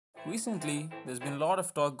Recently, there's been a lot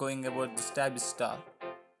of talk going about this Tabby star.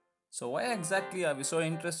 So, why exactly are we so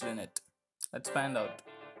interested in it? Let's find out.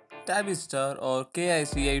 Tabby star, or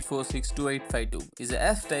KIC 8462852, is a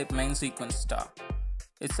F-type main sequence star.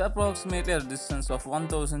 It's approximately at a distance of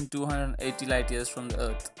 1280 light years from the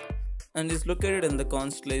Earth and is located in the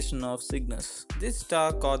constellation of Cygnus. This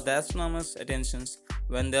star caught the astronomers' attentions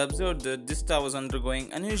when they observed that this star was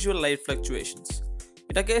undergoing unusual light fluctuations.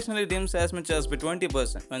 It occasionally dims as much as by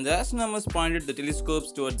 20%. When the astronomers pointed the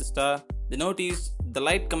telescopes toward the star, they noticed the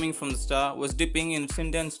light coming from the star was dipping in its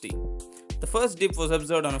intensity. The first dip was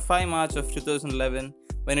observed on 5 March of 2011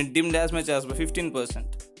 when it dimmed as much as by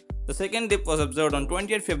 15%. The second dip was observed on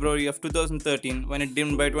 20th February of 2013 when it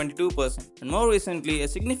dimmed by 22%. And more recently, a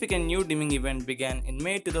significant new dimming event began in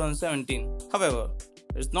May 2017. However,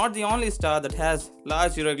 it's not the only star that has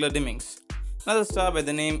large irregular dimmings. Another star by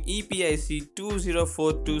the name EPIC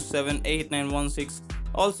 2042789116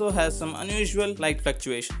 also has some unusual light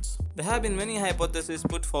fluctuations. There have been many hypotheses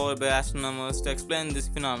put forward by astronomers to explain this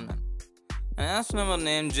phenomenon. An astronomer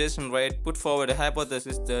named Jason Wright put forward a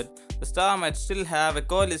hypothesis that the star might still have a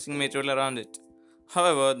coalescing material around it.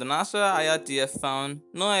 However, the NASA IRTF found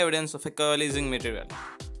no evidence of a coalescing material.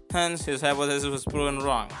 Hence, his hypothesis was proven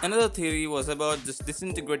wrong. Another theory was about the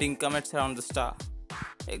disintegrating comets around the star.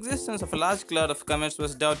 The existence of a large cloud of comets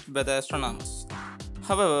was doubted by the astronomers.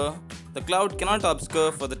 However, the cloud cannot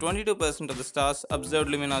obscure for the 22% of the star's observed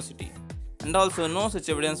luminosity, and also no such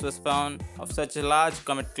evidence was found of such a large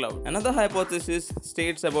comet cloud. Another hypothesis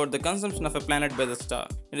states about the consumption of a planet by the star.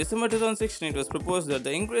 In December 2016, it was proposed that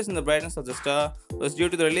the increase in the brightness of the star was due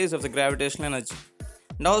to the release of the gravitational energy,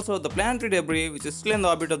 and also the planetary debris which is still in the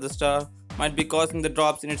orbit of the star might be causing the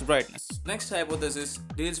drops in its brightness. Next hypothesis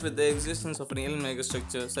deals with the existence of an alien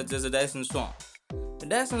megastructure such as a Dyson swarm. The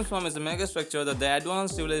Dyson swarm is a megastructure that the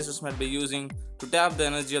advanced civilizations might be using to tap the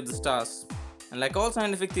energy of the stars. And like all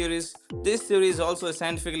scientific theories, this theory is also a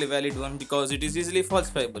scientifically valid one because it is easily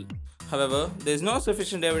falsifiable. However, there is no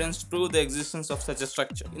sufficient evidence to prove the existence of such a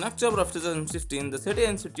structure. In October of 2015, the SETI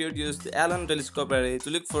Institute used the Allen telescope array to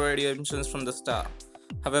look for radio emissions from the star.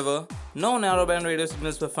 However, no narrowband radio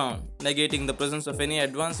signals were found, negating the presence of any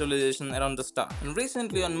advanced civilization around the star. And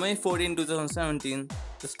recently, on May 14, 2017,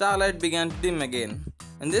 the starlight began to dim again,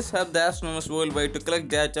 and this helped the astronomers worldwide to collect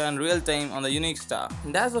data in real time on the unique star.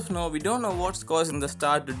 And as of now, we don't know what's causing the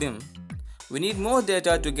star to dim. We need more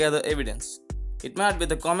data to gather evidence. It might be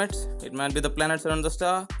the comets, it might be the planets around the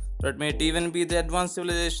star, or it might even be the advanced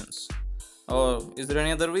civilizations. Or is there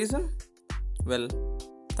any other reason? Well,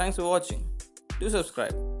 thanks for watching. Do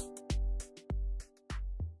subscribe.